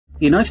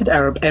the United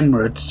Arab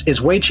Emirates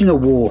is waging a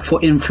war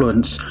for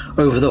influence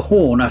over the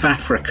Horn of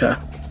Africa.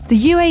 The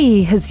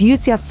UAE has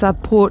used the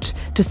Assad port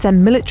to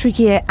send military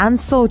gear and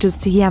soldiers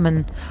to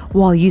Yemen,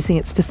 while using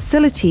its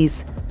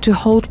facilities to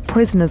hold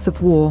prisoners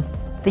of war.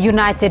 The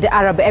United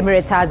Arab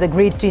Emirates has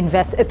agreed to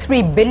invest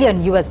 $3 billion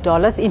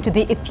into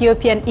the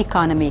Ethiopian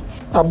economy.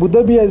 Abu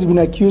Dhabi has been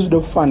accused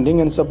of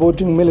funding and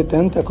supporting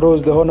militants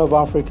across the Horn of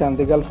Africa and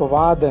the Gulf of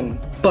Aden.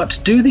 But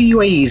do the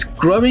UAE's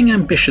growing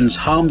ambitions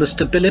harm the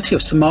stability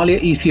of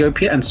Somalia,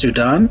 Ethiopia and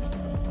Sudan?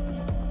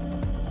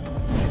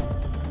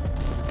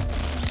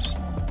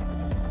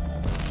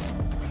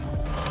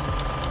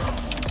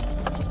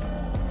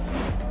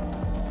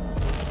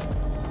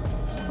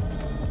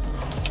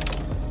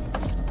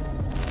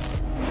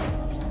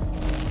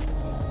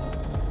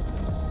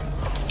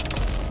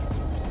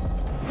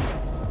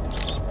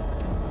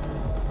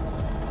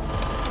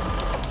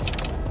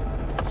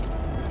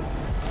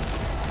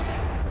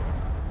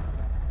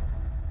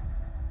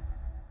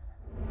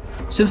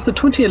 Since the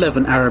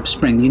 2011 Arab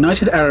Spring, the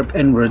United Arab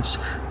Emirates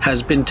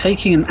has been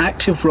taking an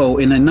active role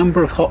in a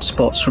number of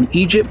hotspots from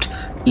Egypt,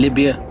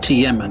 Libya to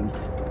Yemen.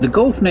 The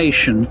Gulf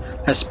nation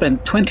has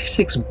spent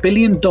 $26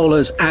 billion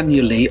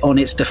annually on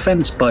its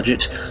defense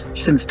budget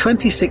since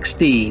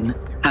 2016,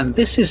 and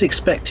this is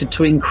expected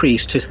to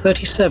increase to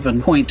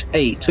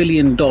 $37.8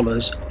 billion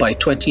by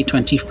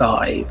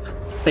 2025.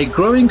 A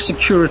growing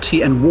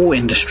security and war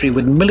industry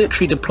with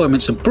military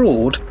deployments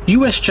abroad,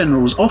 US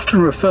generals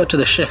often refer to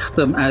the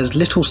Sheikhdom as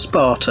Little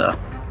Sparta.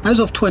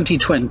 As of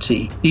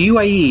 2020, the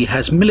UAE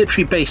has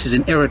military bases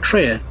in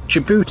Eritrea,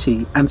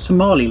 Djibouti and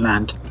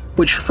Somaliland,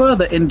 which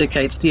further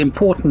indicates the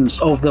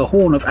importance of the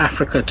Horn of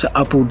Africa to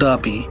Abu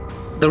Dhabi.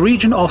 The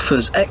region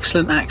offers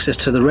excellent access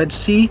to the Red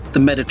Sea, the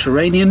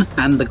Mediterranean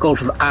and the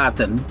Gulf of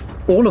Aden,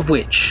 all of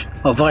which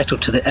are vital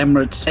to the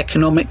Emirates'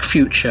 economic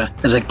future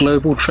as a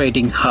global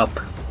trading hub.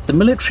 The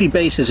military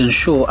bases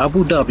ensure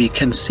Abu Dhabi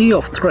can see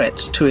off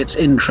threats to its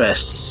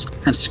interests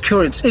and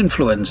secure its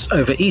influence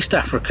over East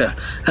Africa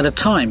at a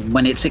time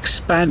when it's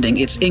expanding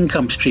its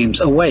income streams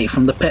away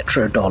from the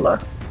petrodollar.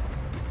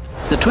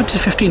 The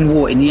 2015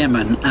 war in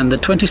Yemen and the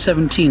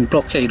 2017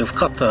 blockade of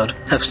Qatar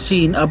have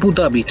seen Abu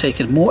Dhabi take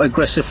a more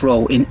aggressive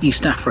role in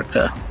East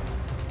Africa.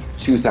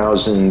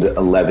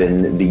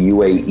 2011, the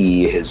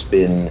UAE has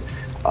been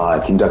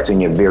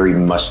conducting a very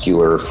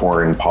muscular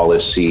foreign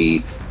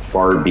policy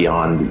far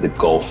beyond the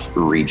Gulf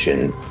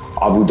region.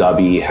 Abu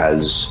Dhabi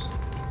has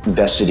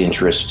vested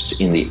interests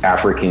in the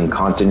African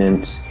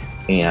continent,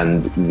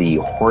 and the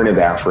Horn of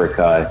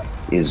Africa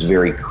is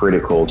very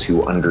critical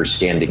to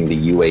understanding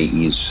the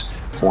UAE's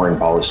foreign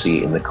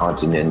policy in the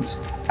continent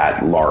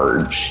at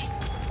large.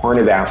 Horn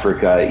of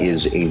Africa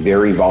is a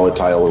very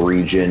volatile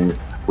region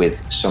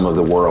with some of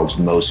the world's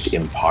most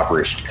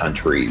impoverished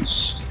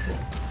countries.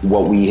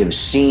 What we have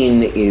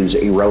seen is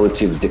a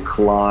relative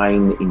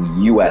decline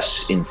in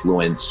US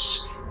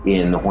influence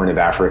in the Horn of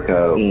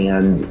Africa,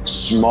 and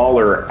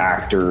smaller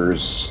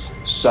actors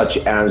such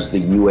as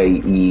the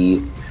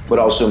UAE, but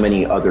also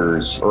many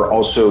others, are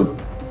also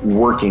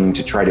working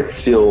to try to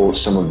fill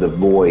some of the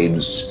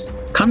voids.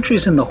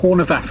 Countries in the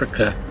Horn of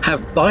Africa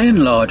have by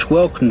and large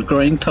welcomed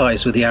growing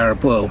ties with the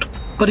Arab world.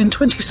 But in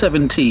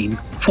 2017,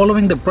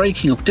 following the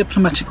breaking of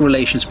diplomatic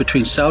relations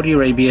between Saudi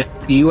Arabia,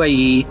 the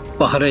UAE,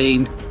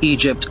 Bahrain,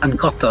 Egypt and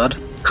Qatar,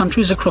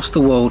 countries across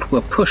the world were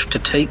pushed to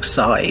take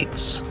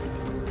sides.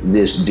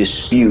 This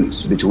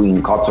dispute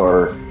between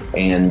Qatar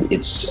and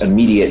its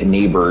immediate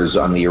neighbors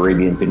on the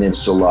Arabian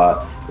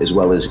Peninsula, as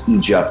well as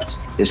Egypt,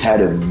 has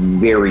had a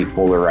very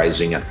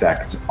polarizing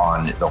effect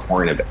on the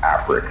Horn of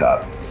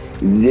Africa.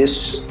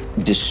 This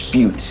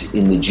dispute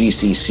in the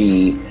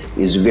GCC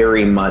is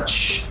very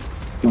much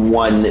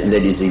one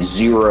that is a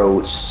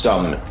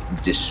zero-sum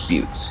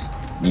dispute.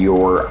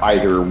 You're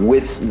either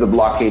with the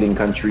blockading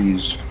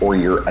countries or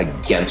you're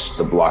against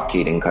the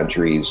blockading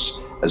countries,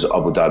 as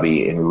Abu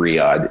Dhabi and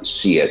Riyadh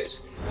see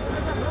it.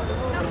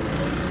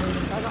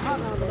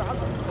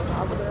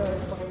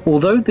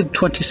 Although the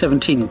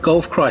 2017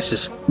 Gulf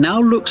crisis now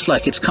looks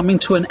like it's coming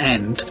to an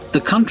end, the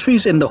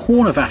countries in the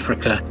Horn of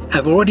Africa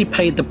have already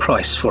paid the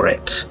price for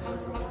it.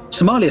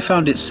 Somalia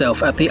found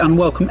itself at the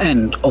unwelcome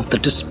end of the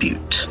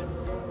dispute.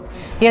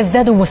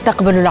 يزداد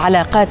مستقبل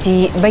العلاقات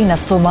بين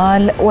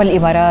الصومال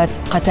والإمارات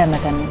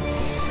قتامة.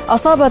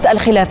 أصابت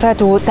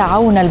الخلافات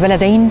تعاون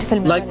البلدين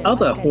في Like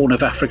other Horn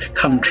of Africa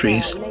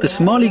countries, the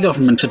Somali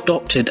government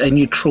adopted a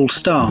neutral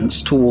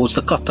stance towards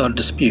the Qatar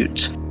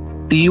dispute.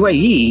 The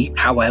UAE,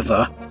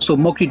 however, saw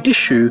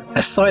Mogadishu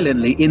as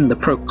silently in the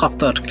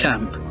pro-Qatar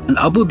camp, and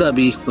Abu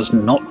Dhabi was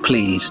not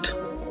pleased.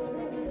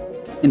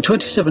 In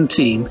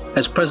 2017,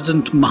 as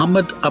President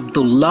Mohammed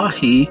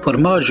Abdullahi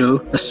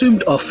Farmajo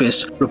assumed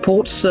office,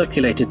 reports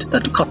circulated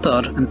that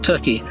Qatar and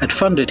Turkey had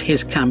funded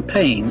his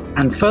campaign,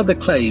 and further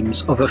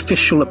claims of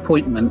official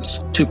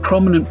appointments to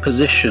prominent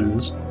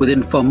positions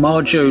within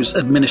Farmajo's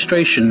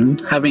administration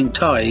having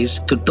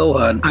ties to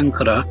Doha and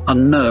Ankara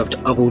unnerved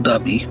Abu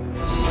Dhabi.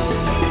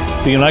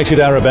 The United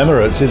Arab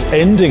Emirates is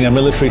ending a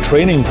military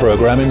training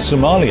program in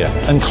Somalia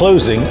and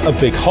closing a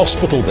big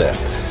hospital there.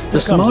 The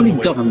Somali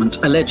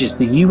government alleges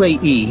the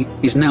UAE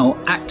is now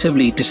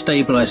actively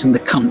destabilizing the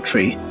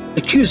country,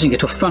 accusing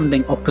it of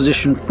funding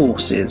opposition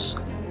forces.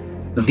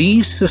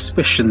 These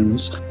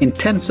suspicions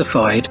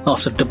intensified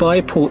after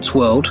Dubai Ports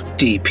World,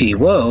 DP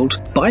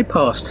World,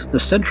 bypassed the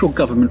central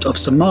government of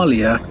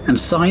Somalia and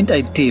signed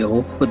a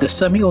deal with the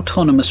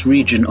semi-autonomous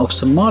region of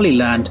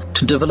Somaliland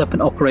to develop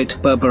and operate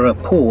Berbera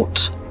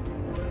Port.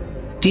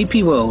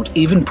 DP World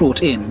even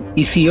brought in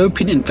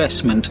Ethiopian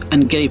investment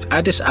and gave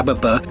Addis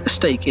Ababa a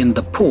stake in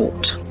the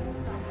port.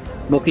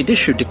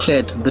 Mogadishu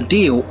declared the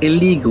deal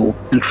illegal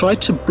and tried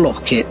to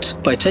block it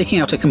by taking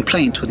out a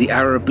complaint with the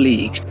Arab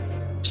League.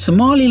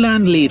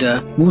 Somaliland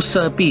leader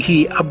Musa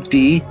Bihi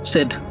Abdi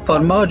said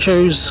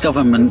Farmajo's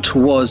government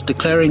was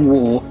declaring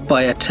war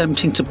by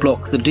attempting to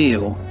block the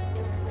deal.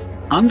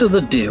 Under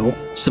the deal,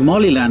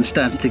 Somaliland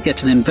stands to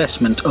get an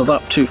investment of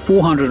up to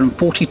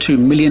 $442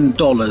 million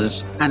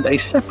and a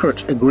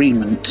separate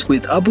agreement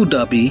with Abu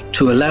Dhabi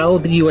to allow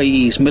the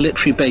UAE's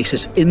military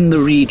bases in the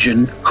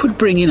region could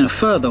bring in a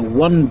further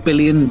 $1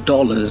 billion.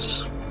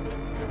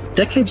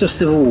 Decades of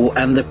civil war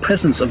and the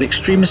presence of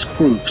extremist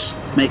groups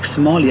make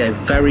Somalia a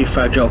very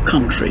fragile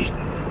country.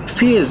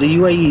 Fears the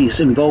UAE's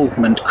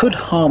involvement could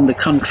harm the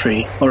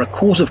country are a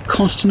cause of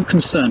constant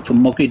concern for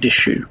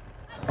Mogadishu.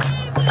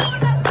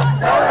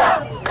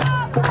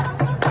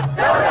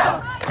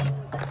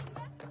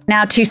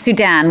 Now to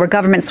Sudan, where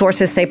government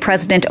sources say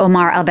President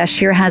Omar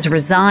al-Bashir has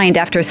resigned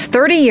after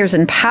 30 years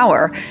in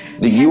power.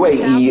 The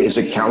UAE is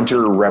a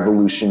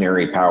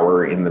counter-revolutionary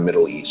power in the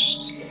Middle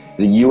East.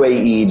 The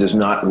UAE does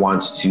not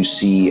want to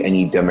see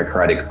any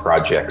democratic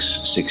projects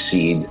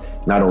succeed,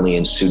 not only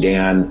in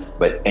Sudan,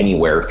 but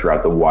anywhere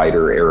throughout the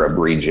wider Arab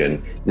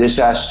region. This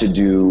has to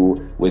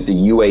do with the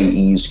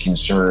UAE's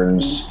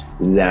concerns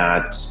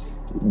that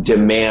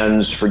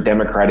demands for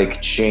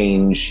democratic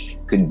change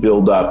could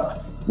build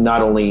up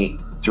not only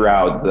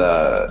throughout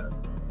the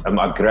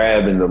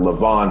Maghreb and the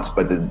Levant,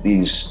 but that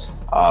these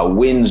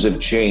winds of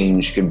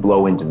change could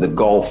blow into the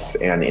Gulf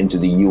and into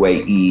the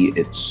UAE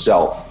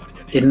itself.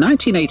 In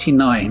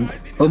 1989,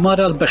 Omar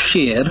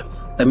al-Bashir,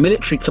 a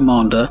military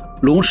commander,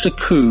 launched a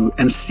coup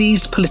and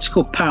seized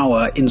political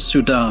power in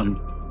Sudan.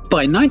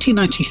 By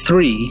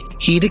 1993,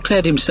 he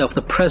declared himself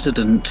the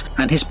president,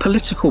 and his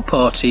political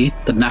party,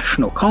 the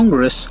National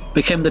Congress,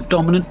 became the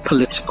dominant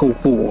political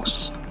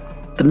force.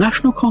 The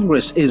National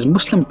Congress is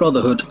Muslim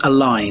Brotherhood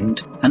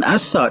aligned, and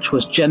as such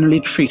was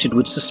generally treated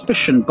with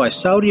suspicion by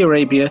Saudi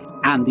Arabia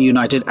and the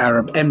United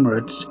Arab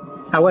Emirates.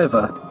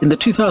 However, in the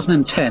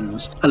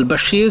 2010s,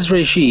 al-Bashir's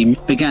regime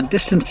began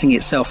distancing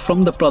itself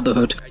from the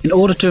Brotherhood in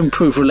order to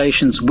improve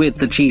relations with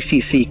the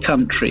GCC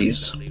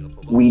countries.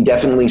 We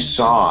definitely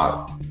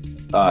saw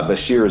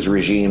Bashir's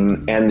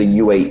regime and the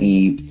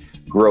UAE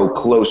grow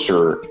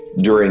closer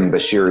during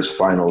Bashir's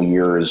final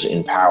years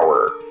in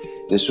power.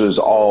 This was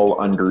all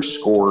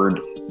underscored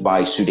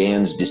by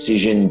Sudan's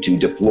decision to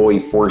deploy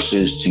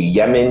forces to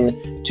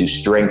Yemen to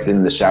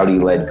strengthen the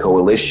Saudi-led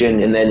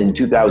coalition. And then in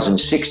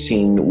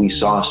 2016, we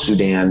saw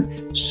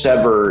Sudan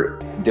sever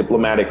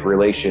diplomatic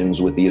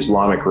relations with the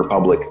Islamic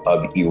Republic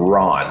of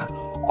Iran.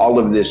 All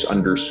of this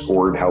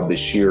underscored how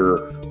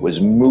Bashir was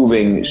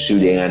moving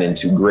Sudan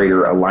into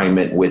greater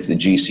alignment with the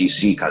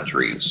GCC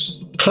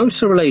countries.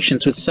 Closer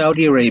relations with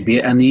Saudi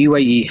Arabia and the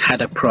UAE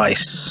had a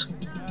price.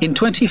 In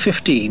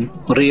 2015,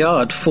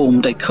 Riyadh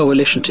formed a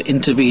coalition to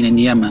intervene in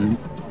Yemen.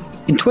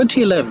 In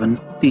 2011,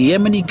 the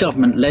Yemeni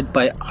government led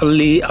by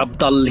Ali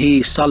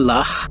Abdullahi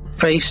Saleh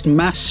faced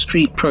mass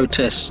street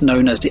protests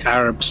known as the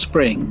Arab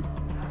Spring.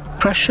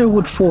 Pressure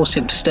would force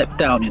him to step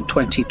down in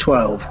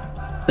 2012.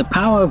 The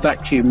power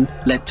vacuum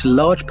led to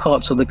large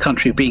parts of the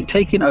country being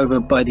taken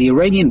over by the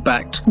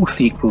Iranian-backed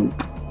Houthi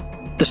group.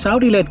 The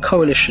Saudi-led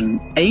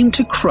coalition aimed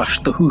to crush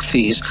the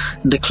Houthis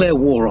and declare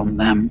war on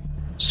them.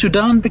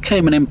 Sudan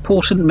became an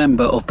important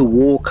member of the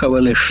war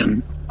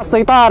coalition.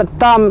 There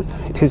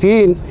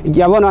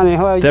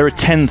are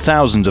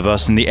 10,000 of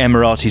us in the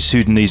Emirati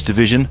Sudanese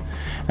division,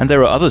 and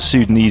there are other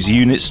Sudanese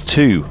units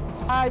too.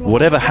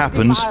 Whatever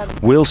happens,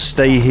 we'll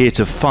stay here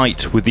to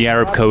fight with the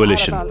Arab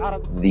coalition.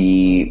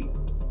 The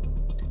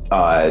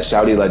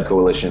Saudi-led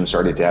coalition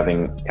started to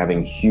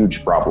having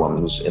huge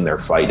problems in their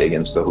fight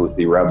against the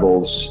Houthi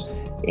rebels,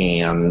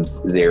 and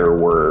there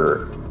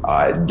were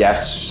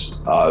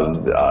deaths of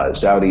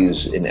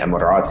Saudis and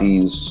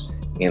Emiratis,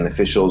 and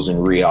officials in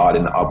Riyadh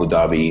and Abu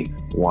Dhabi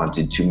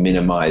wanted to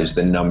minimize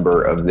the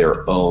number of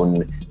their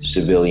own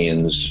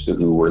civilians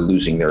who were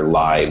losing their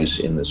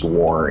lives in this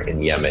war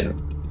in Yemen.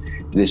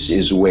 This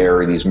is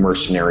where these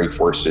mercenary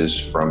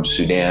forces from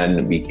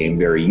Sudan became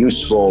very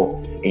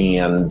useful,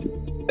 and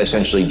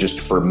essentially just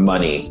for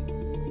money,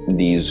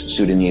 these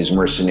Sudanese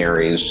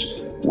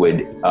mercenaries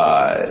would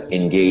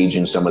engage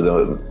in some of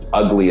the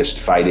ugliest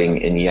fighting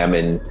in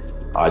Yemen.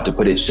 To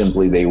put it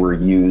simply, they were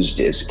used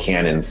as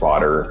cannon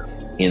fodder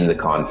in the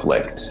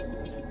conflict.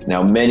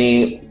 Now,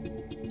 many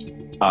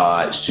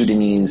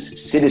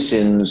Sudanese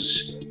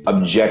citizens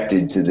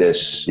objected to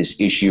this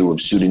issue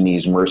of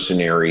Sudanese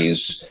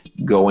mercenaries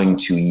going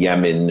to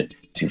Yemen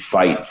to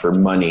fight for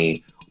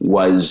money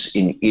was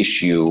an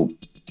issue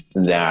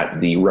that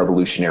the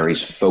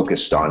revolutionaries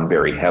focused on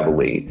very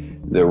heavily.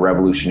 The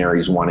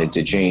revolutionaries wanted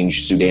to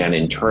change Sudan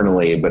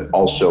internally, but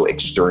also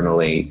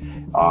externally.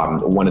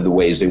 One of the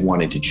ways they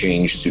wanted to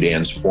change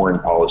Sudan's foreign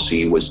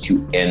policy was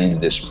to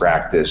end this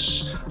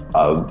practice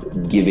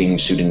of giving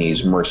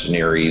Sudanese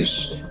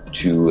mercenaries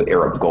to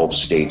Arab Gulf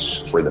states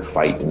for the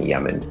fight in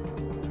Yemen.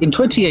 In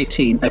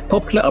 2018, a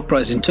popular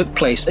uprising took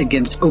place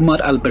against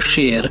Omar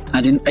al-Bashir,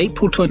 and in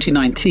April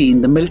 2019,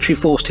 the military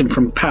forced him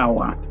from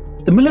power.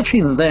 The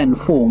military then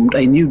formed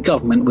a new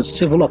government with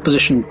civil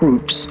opposition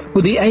groups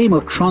with the aim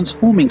of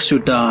transforming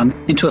Sudan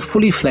into a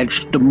fully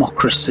fledged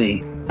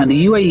democracy, and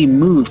the UAE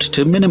moved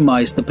to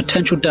minimize the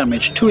potential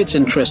damage to its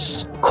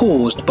interests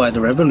caused by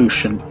the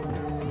revolution.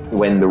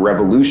 When the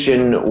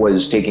revolution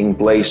was taking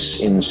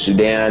place in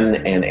Sudan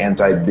and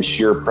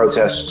anti-Bashir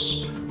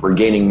protests were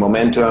gaining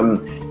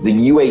momentum,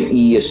 the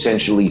UAE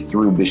essentially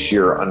threw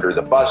Bashir under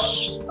the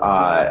bus.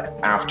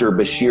 After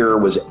Bashir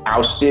was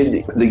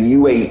ousted, the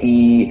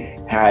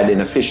UAE had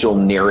an official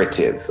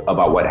narrative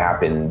about what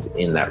happened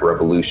in that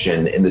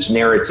revolution. And this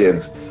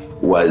narrative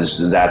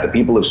was that the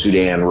people of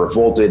Sudan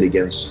revolted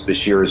against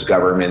Bashir's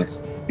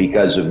government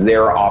because of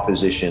their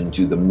opposition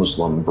to the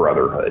Muslim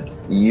Brotherhood.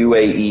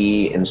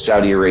 UAE and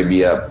Saudi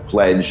Arabia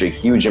pledged a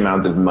huge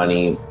amount of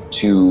money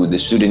to the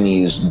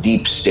Sudanese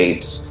deep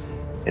state.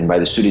 And by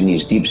the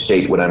Sudanese deep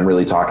state, what I'm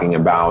really talking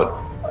about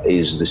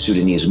is the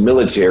Sudanese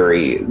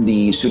military.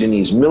 The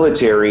Sudanese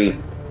military,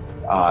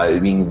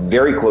 being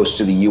very close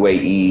to the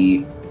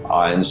UAE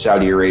and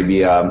Saudi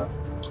Arabia,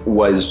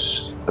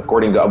 was,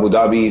 according to Abu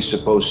Dhabi,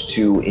 supposed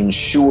to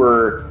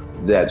ensure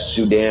that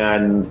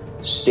Sudan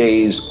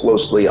stays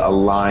closely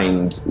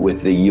aligned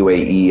with the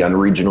UAE on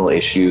regional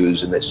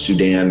issues and that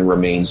Sudan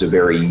remains a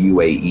very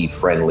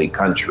UAE-friendly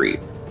country.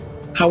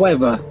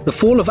 However, the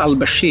fall of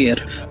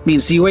al-Bashir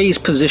means the UAE's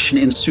position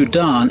in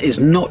Sudan is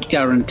not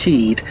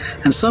guaranteed,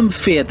 and some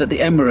fear that the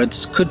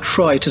Emirates could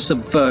try to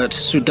subvert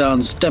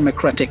Sudan's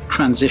democratic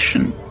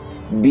transition.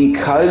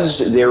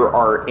 Because there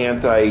are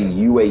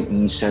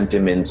anti-UAE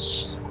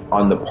sentiments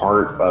on the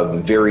part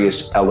of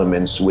various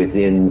elements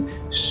within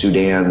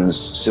Sudan's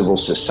civil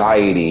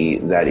society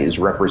that is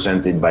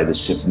represented by the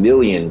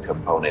civilian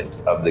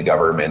component of the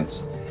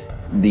government,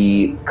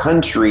 the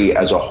country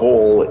as a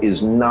whole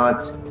is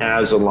not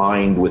as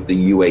aligned with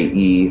the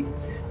UAE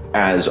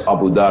as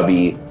Abu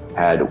Dhabi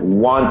had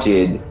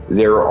wanted.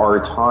 There are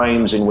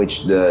times in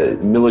which the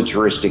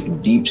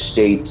militaristic deep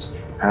state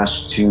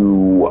has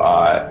to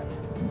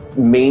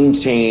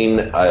maintain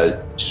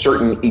a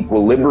certain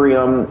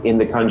equilibrium in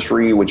the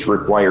country, which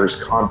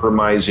requires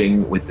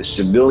compromising with the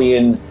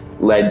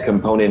civilian-led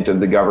component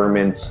of the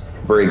government.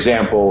 For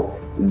example,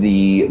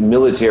 the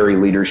military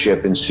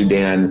leadership in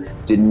Sudan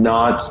did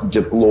not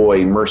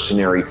deploy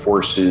mercenary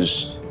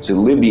forces to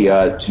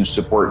Libya to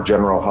support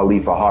General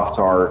Khalifa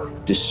Haftar,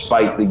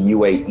 despite the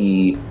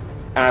UAE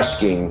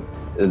asking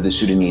the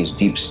Sudanese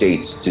deep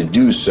state to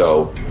do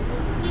so.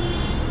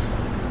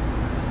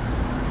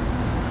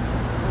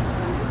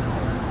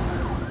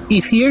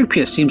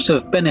 Ethiopia seems to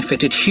have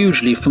benefited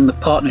hugely from the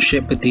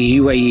partnership with the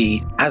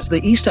UAE, as the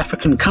East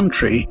African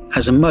country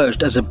has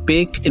emerged as a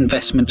big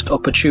investment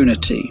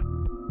opportunity.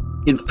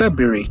 In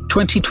February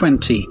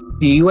 2020,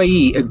 the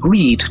UAE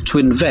agreed to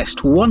invest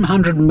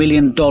 $100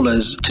 million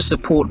to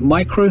support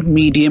micro,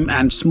 medium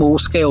and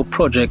small-scale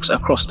projects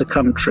across the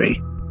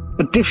country.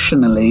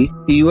 Additionally,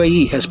 the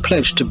UAE has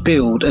pledged to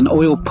build an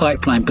oil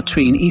pipeline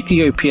between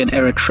Ethiopia and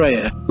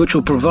Eritrea, which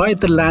will provide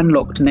the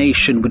landlocked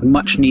nation with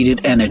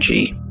much-needed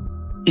energy.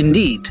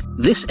 Indeed,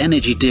 this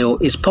energy deal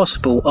is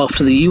possible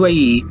after the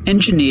UAE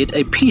engineered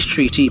a peace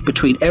treaty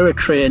between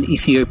Eritrea and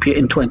Ethiopia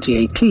in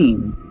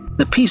 2018.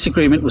 The peace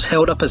agreement was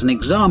held up as an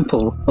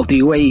example of the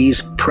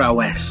UAE's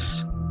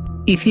prowess.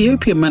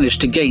 Ethiopia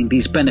managed to gain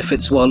these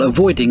benefits while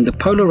avoiding the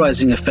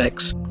polarizing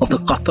effects of the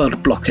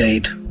Qatar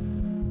blockade.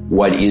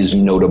 What is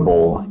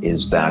notable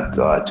is that,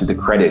 to the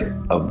credit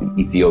of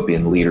the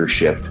Ethiopian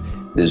leadership,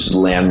 this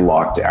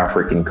landlocked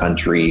African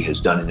country has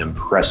done an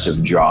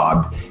impressive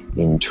job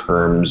in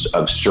terms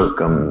of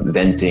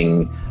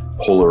circumventing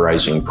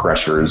polarizing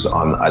pressures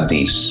on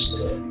Addis.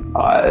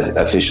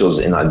 Officials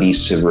in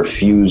Addis have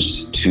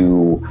refused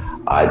to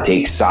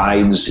take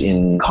sides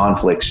in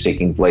conflicts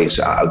taking place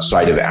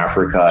outside of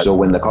Africa. So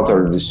when the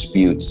Qatar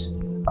dispute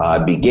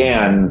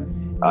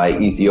began,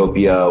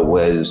 Ethiopia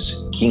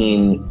was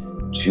keen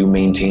to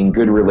maintain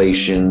good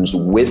relations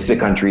with the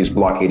countries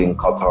blockading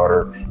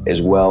Qatar,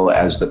 as well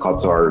as the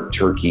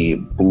Qatar-Turkey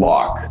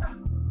bloc.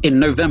 In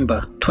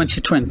November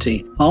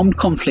 2020, armed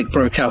conflict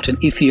broke out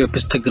in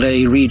Ethiopia's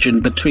Tigray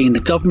region between the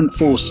government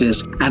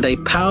forces and a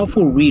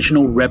powerful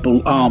regional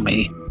rebel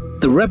army.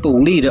 The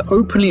rebel leader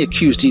openly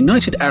accused the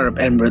United Arab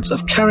Emirates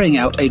of carrying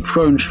out a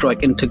drone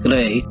strike in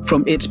Tigray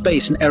from its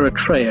base in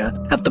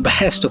Eritrea at the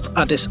behest of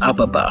Addis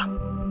Ababa.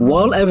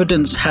 While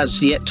evidence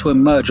has yet to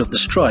emerge of the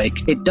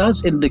strike, it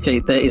does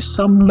indicate there is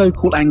some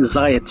local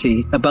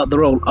anxiety about the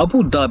role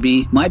Abu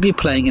Dhabi might be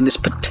playing in this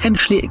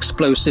potentially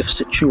explosive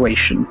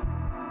situation.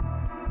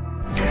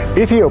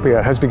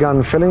 Ethiopia has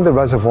begun filling the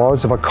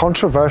reservoirs of a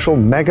controversial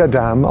mega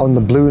dam on the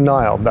Blue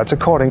Nile. That's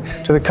according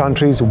to the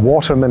country's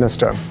water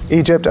minister.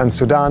 Egypt and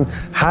Sudan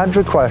had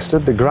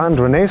requested the Grand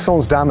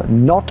Renaissance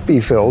Dam not be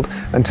filled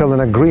until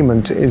an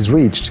agreement is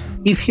reached.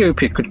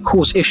 Ethiopia could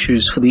cause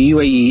issues for the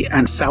UAE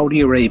and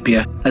Saudi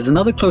Arabia. As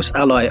another close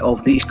ally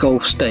of the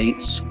Gulf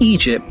states,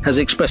 Egypt has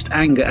expressed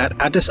anger at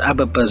Addis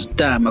Abeba's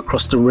dam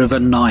across the River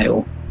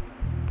Nile.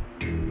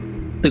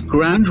 The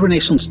Grand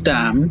Renaissance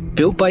Dam,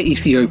 built by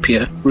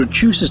Ethiopia,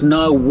 reduces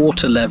Nile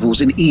water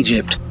levels in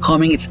Egypt,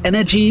 harming its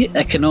energy,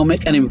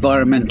 economic and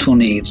environmental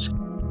needs.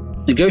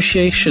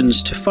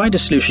 Negotiations to find a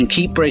solution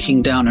keep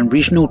breaking down and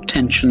regional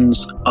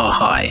tensions are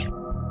high.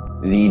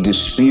 The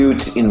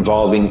dispute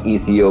involving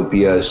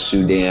Ethiopia,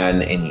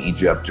 Sudan, and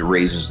Egypt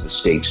raises the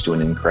stakes to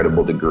an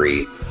incredible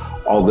degree.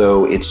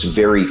 Although it's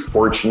very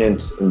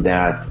fortunate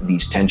that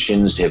these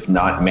tensions have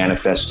not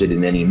manifested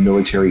in any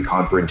military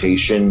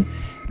confrontation,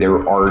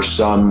 there are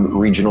some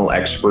regional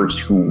experts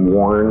who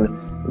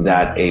warn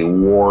that a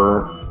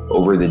war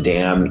over the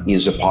dam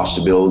is a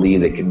possibility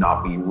that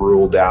cannot be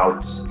ruled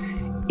out.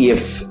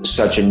 If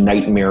such a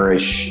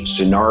nightmarish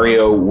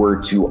scenario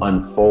were to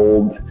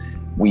unfold,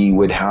 we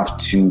would have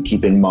to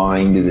keep in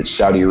mind that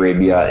Saudi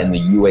Arabia and the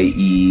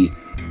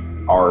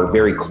UAE are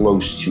very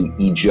close to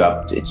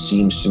Egypt. It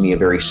seems to me a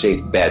very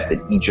safe bet that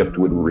Egypt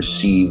would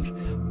receive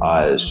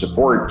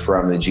support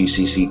from the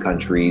GCC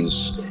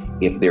countries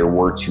if there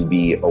were to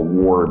be a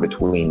war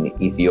between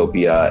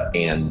Ethiopia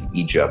and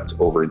Egypt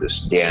over this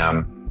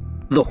dam.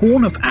 The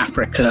Horn of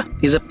Africa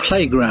is a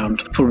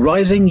playground for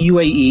rising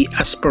UAE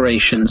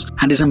aspirations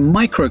and is a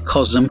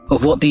microcosm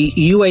of what the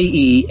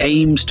UAE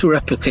aims to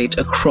replicate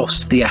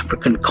across the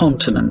African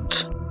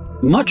continent.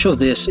 Much of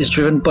this is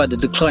driven by the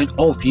decline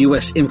of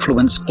US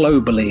influence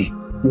globally.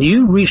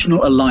 New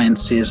regional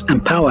alliances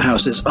and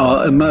powerhouses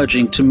are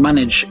emerging to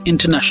manage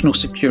international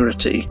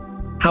security.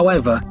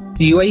 However,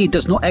 the UAE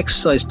does not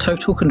exercise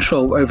total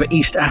control over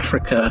East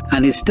Africa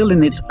and is still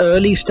in its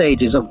early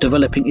stages of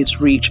developing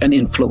its reach and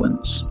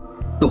influence.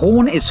 The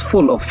Horn is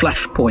full of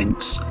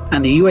flashpoints,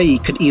 and the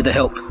UAE could either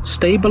help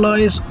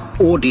stabilize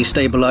or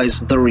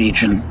destabilize the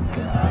region.